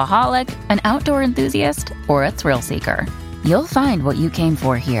shopaholic, an outdoor enthusiast, or a thrill seeker, you'll find what you came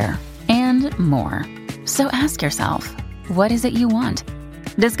for here and more. So ask yourself, what is it you want?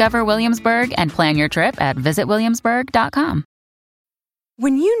 Discover Williamsburg and plan your trip at visitwilliamsburg.com.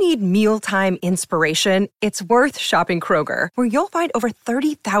 When you need mealtime inspiration, it's worth shopping Kroger, where you'll find over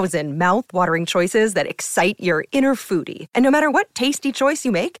 30,000 mouth-watering choices that excite your inner foodie. And no matter what tasty choice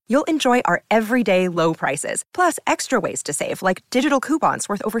you make, you'll enjoy our everyday low prices, plus extra ways to save, like digital coupons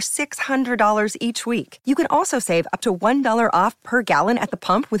worth over $600 each week. You can also save up to $1 off per gallon at the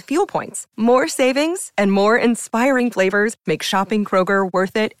pump with fuel points. More savings and more inspiring flavors make shopping Kroger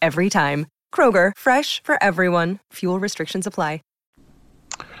worth it every time. Kroger, fresh for everyone. Fuel restrictions apply.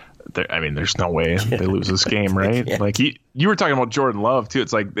 There's no way they lose this game, right? Yeah. Like you were talking about Jordan Love too.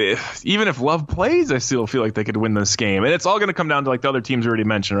 It's like, even if Love plays, I still feel like they could win this game, and it's all going to come down to like the other teams we already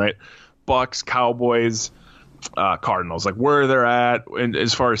mentioned, right? Bucks, Cowboys, Cardinals, like where they're at, and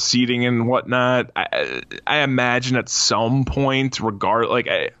as far as seeding and whatnot. I imagine at some point,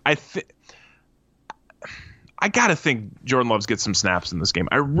 I gotta think Jordan Love gets some snaps in this game.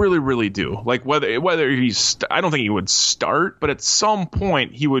 I really, really do. Like whether I don't think he would start, but at some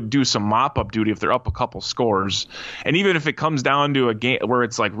point he would do some mop-up duty if they're up a couple scores. And even if it comes down to a game where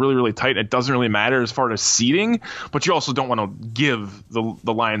it's like really, really tight, and it doesn't really matter as far as seeding, but you also don't want to give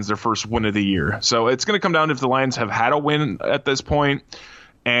the Lions their first win of the year. So it's going to come down to if the Lions have had a win at this point,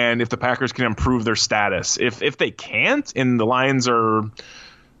 and if the Packers can improve their status. If they can't, and the Lions are,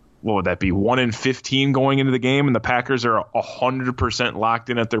 what would that be, 1-15 going into the game, and the Packers are 100% locked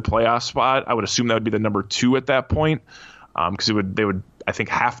in at their playoff spot, I would assume that would be the number 2 at that point, because they would, I think,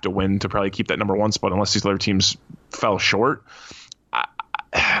 have to win to probably keep that number 1 spot unless these other teams fell short.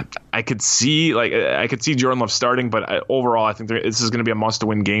 I could see Jordan Love starting, but overall I think this is going to be a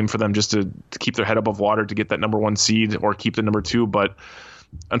must-win game for them, just to keep their head above water to get that number 1 seed or keep the number 2. But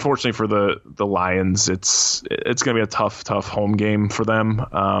unfortunately for the Lions, it's going to be a tough home game for them.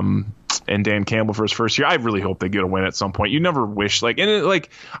 And Dan Campbell for his first year, I really hope they get a win at some point. You never wish I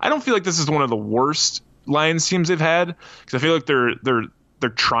don't feel like this is one of the worst Lions teams they've had, because I feel like they're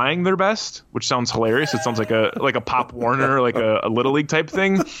trying their best, which sounds hilarious. It sounds like a Pop Warner, like a Little League type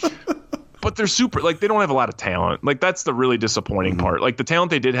thing. But they're super, they don't have a lot of talent. Like, that's the really disappointing part. Like, the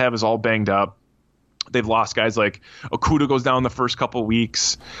talent they did have is all banged up. They've lost guys like Okudah goes down the first couple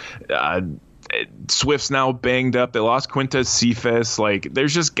weeks. Swift's now banged up. They lost Quintez Cephas. Like,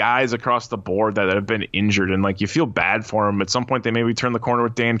 there's just guys across the board that have been injured, and you feel bad for them. At some point, they maybe turn the corner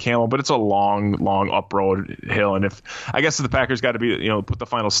with Dan Campbell, but it's a long up road hill. And if the Packers got to be, put the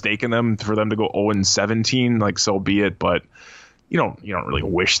final stake in them for them to go 0-17, so be it. But you don't really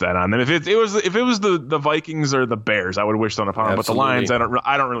wish that on them. If it was the Vikings or the Bears, I would wish that upon them. But the Lions, I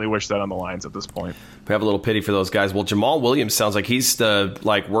don't really wish that on the Lions at this point. We have a little pity for those guys. Well, Jamal Williams sounds like he's the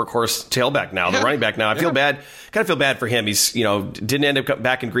workhorse tailback now, the running back now. I feel bad, kind of feel bad for him. He's didn't end up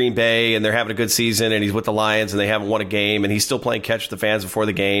back in Green Bay, and they're having a good season, and he's with the Lions, and they haven't won a game, and he's still playing catch with the fans before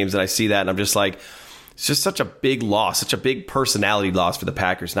the games, and I see that, and I'm just like, it's just such a big loss, such a big personality loss for the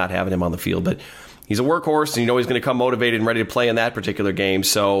Packers not having him on the field. But he's a workhorse, and you know he's going to come motivated and ready to play in that particular game.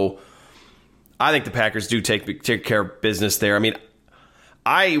 So I think the Packers do take care of business there. I mean,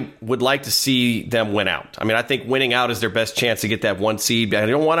 I would like to see them win out. I mean, I think winning out is their best chance to get that 1 seed. I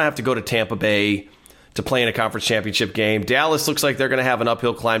don't want to have to go to Tampa Bay to play in a conference championship game. Dallas looks like they're going to have an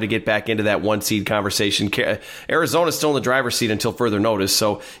uphill climb to get back into that 1 seed conversation. Arizona's still in the driver's seat until further notice.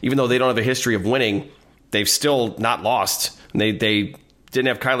 So even though they don't have a history of winning, they've still not lost. And they didn't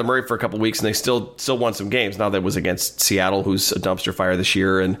have Kyler Murray for a couple weeks, and they still won some games. Now that was against Seattle, who's a dumpster fire this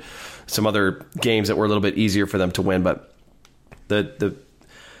year, and some other games that were a little bit easier for them to win. But the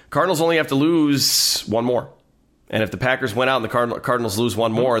Cardinals only have to lose one more. And if the Packers win out and the Cardinals lose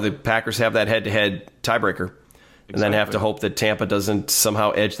one more, the Packers have that head-to-head tiebreaker. And then have to hope that Tampa doesn't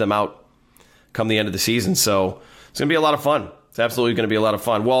somehow edge them out come the end of the season. So it's going to be a lot of fun. It's absolutely going to be a lot of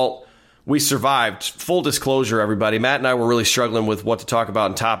fun. Well, we survived. Full disclosure, everybody. Matt and I were really struggling with what to talk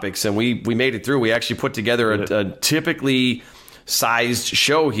about in topics, and we made it through. We actually put together a typically sized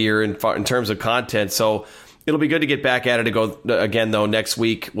show here in terms of content. So it'll be good to get back at it again, though, next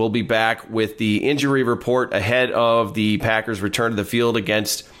week. We'll be back with the injury report ahead of the Packers' return to the field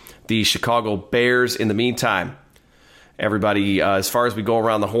against the Chicago Bears. In the meantime, everybody, as far as we go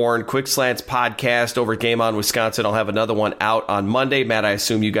around the horn, Quick Slants podcast over at Game On Wisconsin. I'll have another one out on Monday. Matt, I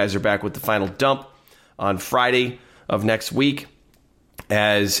assume you guys are back with the final dump on Friday of next week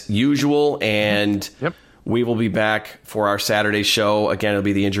as usual. And we will be back for our Saturday show. Again, it'll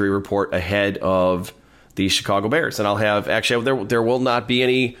be the injury report ahead of the Chicago Bears. And I'll have, actually, there will not be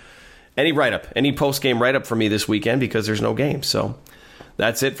any write-up, any post-game write-up for me this weekend because there's no game. So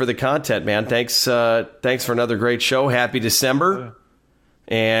that's it for the content, man. Thanks for another great show. Happy December.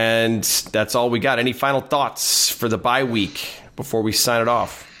 And that's all we got. Any final thoughts for the bye week before we sign it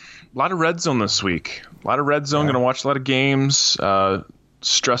off? A lot of red zone this week. A lot of red zone. Going to watch a lot of games.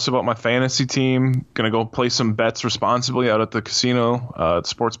 Stress about my fantasy team. Going to go play some bets responsibly out at the casino,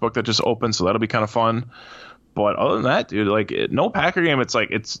 sports book that just opened. So that'll be kind of fun. But other than that, dude, no Packer game. It's like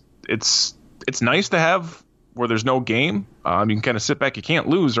it's nice to have where there's no game. You can kind of sit back. You can't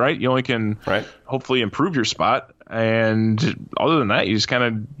lose, right? You only can hopefully improve your spot. And other than that, you just kind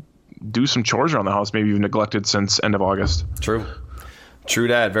of do some chores around the house maybe you've neglected since end of August. True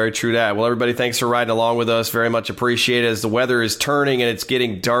that. Very true that. Well, everybody, thanks for riding along with us. Very much appreciated. As the weather is turning and it's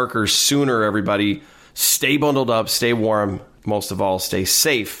getting darker sooner, everybody, stay bundled up, stay warm. Most of all, stay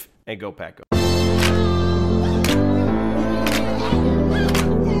safe, and go Pack Go.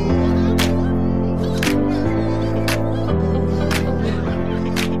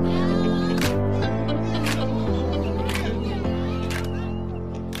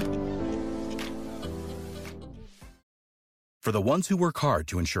 For the ones who work hard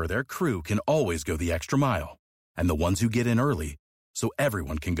to ensure their crew can always go the extra mile, and the ones who get in early so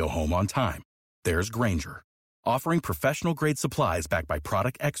everyone can go home on time, there's Grainger, offering professional-grade supplies backed by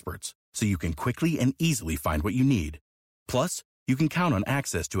product experts so you can quickly and easily find what you need. Plus, you can count on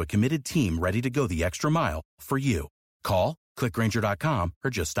access to a committed team ready to go the extra mile for you. Call, click Grainger.com,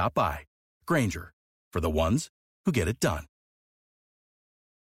 or just stop by. Grainger, for the ones who get it done.